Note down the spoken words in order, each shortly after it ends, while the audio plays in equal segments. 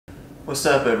What's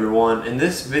up everyone? In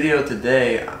this video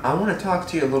today, I want to talk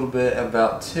to you a little bit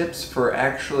about tips for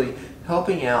actually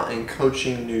helping out and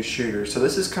coaching new shooters. So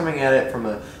this is coming at it from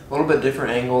a little bit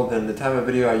different angle than the type of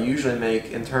video I usually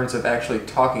make in terms of actually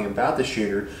talking about the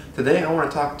shooter. Today I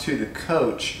want to talk to the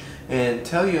coach and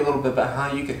tell you a little bit about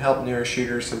how you can help newer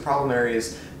shooters, some problem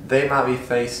areas they might be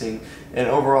facing, and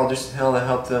overall just how to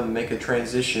help them make a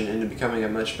transition into becoming a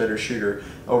much better shooter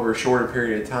over a shorter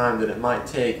period of time than it might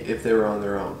take if they were on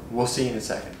their own. We'll see you in a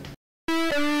second.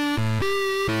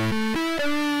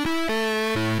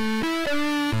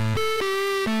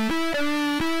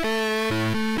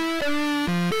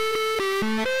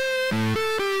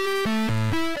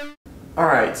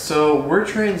 Alright, so we're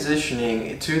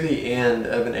transitioning to the end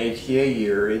of an ATA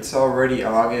year. It's already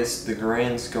August, the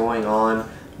grand's going on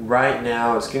right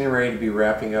now. It's getting ready to be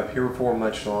wrapping up here before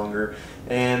much longer,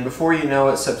 and before you know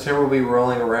it, September will be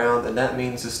rolling around, and that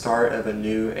means the start of a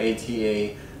new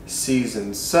ATA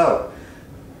season. So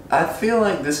I feel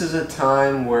like this is a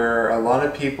time where a lot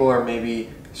of people are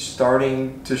maybe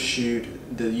starting to shoot.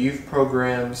 The youth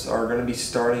programs are going to be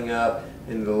starting up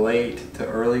in the late to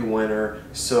early winter,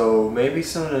 so maybe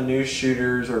some of the new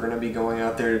shooters are going to be going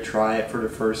out there to try it for the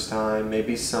first time.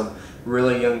 Maybe some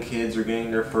really young kids are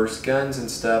getting their first guns and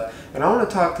stuff, and I want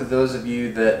to talk to those of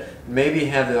you that maybe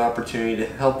have the opportunity to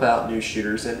help out new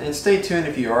shooters, and stay tuned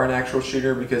if you are an actual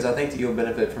shooter, because I think that you'll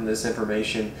benefit from this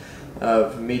information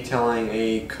of me telling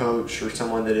a coach or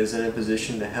someone that is in a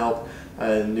position to help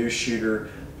a new shooter.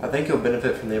 I think you'll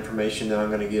benefit from the information that I'm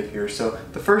going to give here. So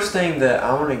the first thing that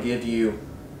I want to give you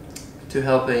to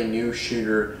help a new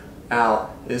shooter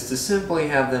out is to simply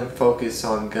have them focus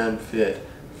on gun fit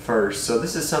first. So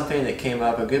this is something that came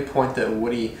up, a good point that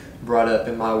Woody brought up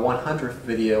in my 100th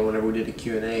video whenever we did a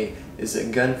Q&A, is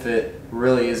that gun fit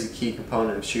really is a key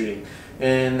component of shooting.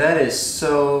 And that is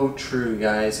so true,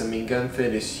 guys. I mean, gun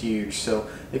fit is huge. So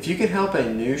if you can help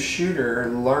a new shooter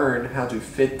learn how to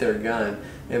fit their gun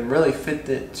and really fit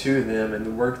it to them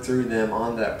and work through them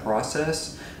on that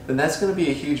process, then that's going to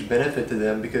be a huge benefit to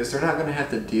them, because they're not going to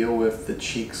have to deal with the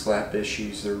cheek slap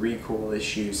issues, the recoil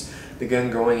issues, the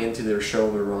gun going into their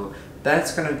shoulder wrong.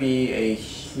 That's going to be a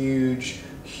huge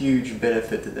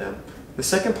benefit to them. The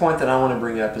second point that I want to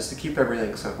bring up is to keep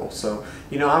everything simple. So,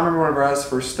 I remember whenever I was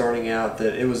first starting out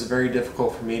that it was very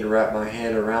difficult for me to wrap my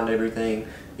head around everything.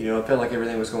 I felt like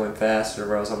everything was going fast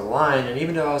whenever I was on the line, and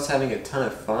even though I was having a ton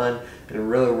of fun and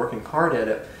really working hard at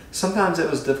it, sometimes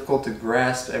it was difficult to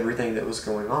grasp everything that was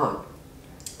going on.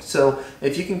 So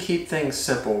if you can keep things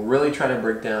simple, really try to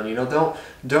break down, don't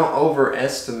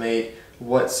overestimate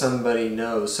what somebody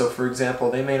knows. So for example,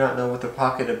 they may not know what the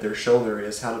pocket of their shoulder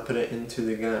is, how to put it into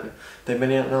the gun. They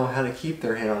may not know how to keep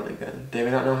their hand on the gun. They may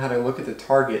not know how to look at the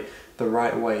target the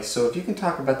right way. So if you can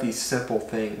talk about these simple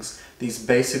things, these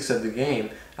basics of the game,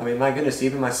 I mean, my goodness,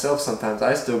 even myself sometimes,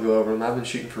 I still go over them. I've been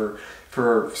shooting for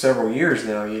several years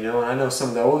now, and I know some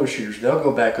of the older shooters, they'll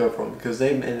go back over them because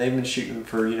they've been shooting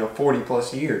for 40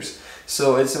 plus years.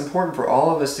 So it's important for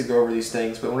all of us to go over these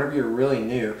things, but whenever you're really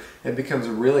new, it becomes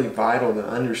really vital to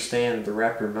understand, to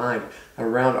wrap your mind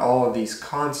around all of these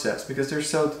concepts, because they're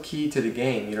so key to the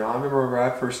game. I remember when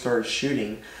I first started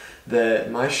shooting that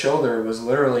my shoulder was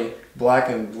literally black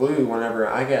and blue whenever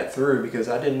I got through, because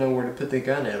I didn't know where to put the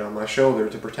gun at on my shoulder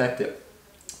to protect it.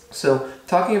 So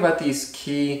talking about these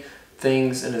key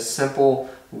things in a simple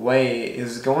way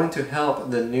is going to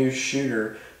help the new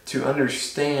shooter to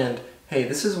understand, hey,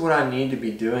 this is what I need to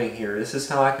be doing here. This is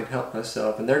how I can help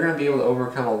myself. And they're going to be able to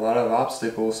overcome a lot of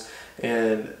obstacles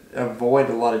and avoid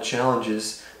a lot of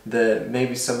challenges that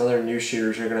maybe some other new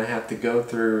shooters are going to have to go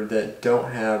through that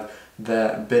don't have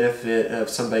that benefit of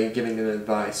somebody giving them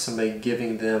advice, somebody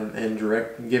giving them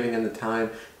giving them the time,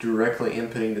 directly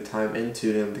inputting the time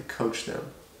into them to coach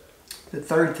them. The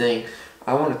third thing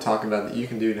I want to talk about that you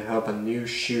can do to help a new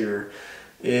shooter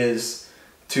is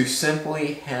to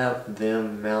simply have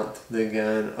them mount the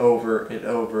gun over and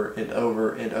over and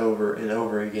over and over and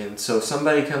over again. So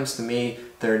somebody comes to me,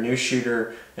 they're a new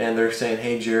shooter, and they're saying,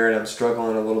 hey Jared, I'm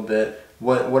struggling a little bit.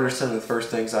 What are some of the first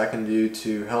things I can do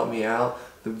to help me out?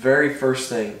 The very first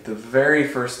thing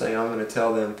I'm going to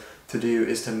tell them to do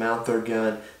is to mount their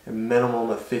gun a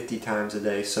minimum of 50 times a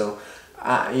day. So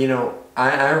I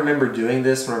remember doing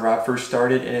this whenever I first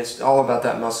started, and it's all about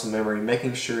that muscle memory,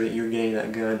 making sure that you're getting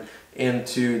that gun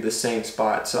into the same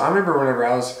spot. So I remember whenever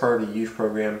I was part of the youth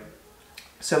program,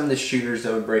 some of the shooters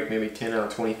that would break maybe 10 out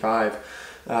of 25,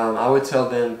 I would tell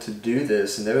them to do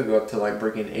this, and they would go up to like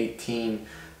breaking 18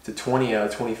 to 20 out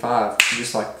of 25,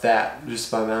 just like that,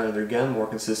 just by mounting their gun more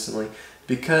consistently,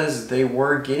 because they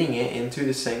were getting it into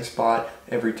the same spot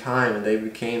every time, and they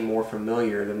became more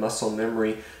familiar. The muscle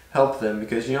memory help them,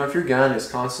 because you know, if your gun is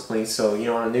constantly, so you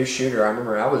know, on a new shooter, I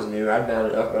remember I was new, I'd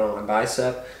mount it up on my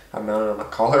bicep, I mount it on my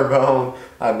collarbone,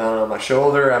 I mount it on my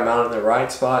shoulder, I mount it in the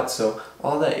right spot, so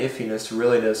all that iffiness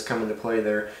really does come into play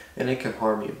there, and it can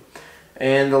harm you.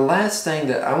 And the last thing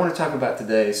that I want to talk about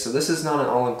today, so this is not an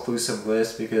all-inclusive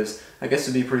list, because I guess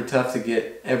it'd be pretty tough to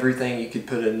get everything you could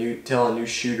tell a new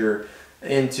shooter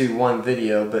into one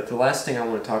video, but the last thing I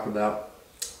want to talk about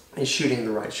is shooting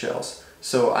the right shells.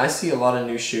 So I see a lot of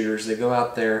new shooters that go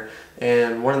out there,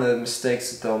 and one of the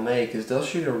mistakes that they'll make is they'll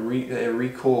shoot a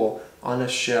recoil on a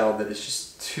shell that is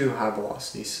just too high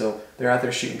velocity. So they're out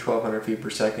there shooting 1,200 feet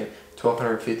per second,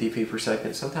 1,250 feet per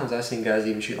second. Sometimes I've seen guys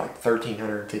even shoot like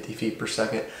 1,350 feet per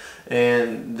second,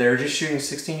 and they're just shooting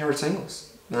 16-yard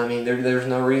singles. I mean, there's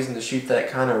no reason to shoot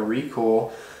that kind of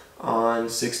recoil on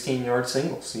 16-yard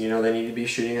singles. You know, they need to be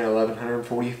shooting at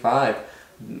 1,145,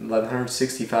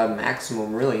 1,165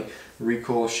 maximum, really,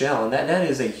 recoil shell, and that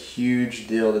is a huge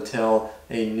deal to tell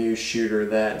a new shooter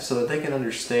that, so that they can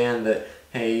understand that,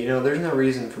 hey, you know, there's no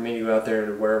reason for me to go out there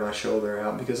and wear my shoulder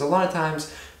out, because a lot of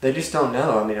times they just don't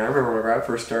know. I mean, I remember whenever I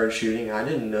first started shooting, I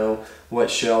didn't know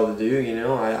what shell to do. You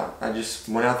know, I just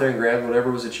went out there and grabbed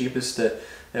whatever was the cheapest at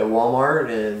Walmart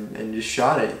and just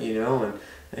shot it, you know.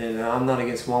 And I'm not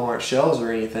against Walmart shells or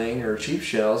anything, or cheap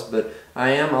shells, but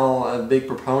I am a big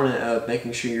proponent of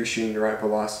making sure you're shooting the right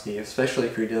velocity, especially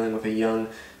if you're dealing with a young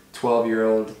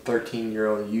 12-year-old,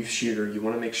 13-year-old youth shooter. You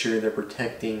want to make sure they're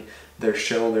protecting their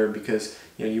shoulder, because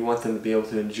you know, you want them to be able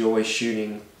to enjoy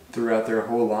shooting throughout their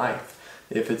whole life.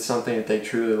 If it's something that they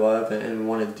truly love and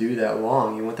want to do that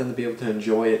long, you want them to be able to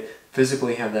enjoy it,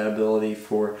 physically have that ability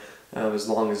for as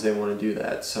long as they want to do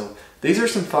that. So these are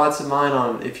some thoughts of mine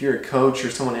on, if you're a coach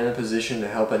or someone in a position to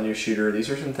help a new shooter, these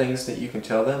are some things that you can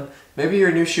tell them. Maybe you're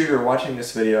a new shooter watching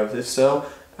this video. If so,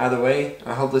 either way,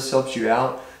 I hope this helps you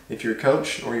out. If you're a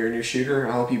coach or you're a new shooter,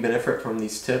 I hope you benefit from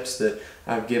these tips that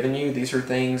I've given you. These are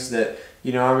things that,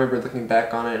 you know, I remember looking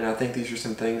back on it, and I think these are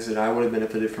some things that I would have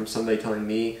benefited from somebody telling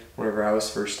me whenever I was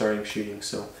first starting shooting.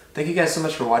 So thank you guys so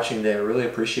much for watching today. I really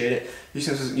appreciate it.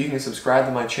 You can subscribe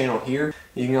to my channel here.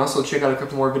 You can also check out a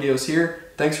couple more videos here.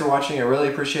 Thanks for watching. I really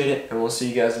appreciate it, and we'll see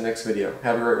you guys in the next video.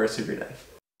 Have a great rest of your day.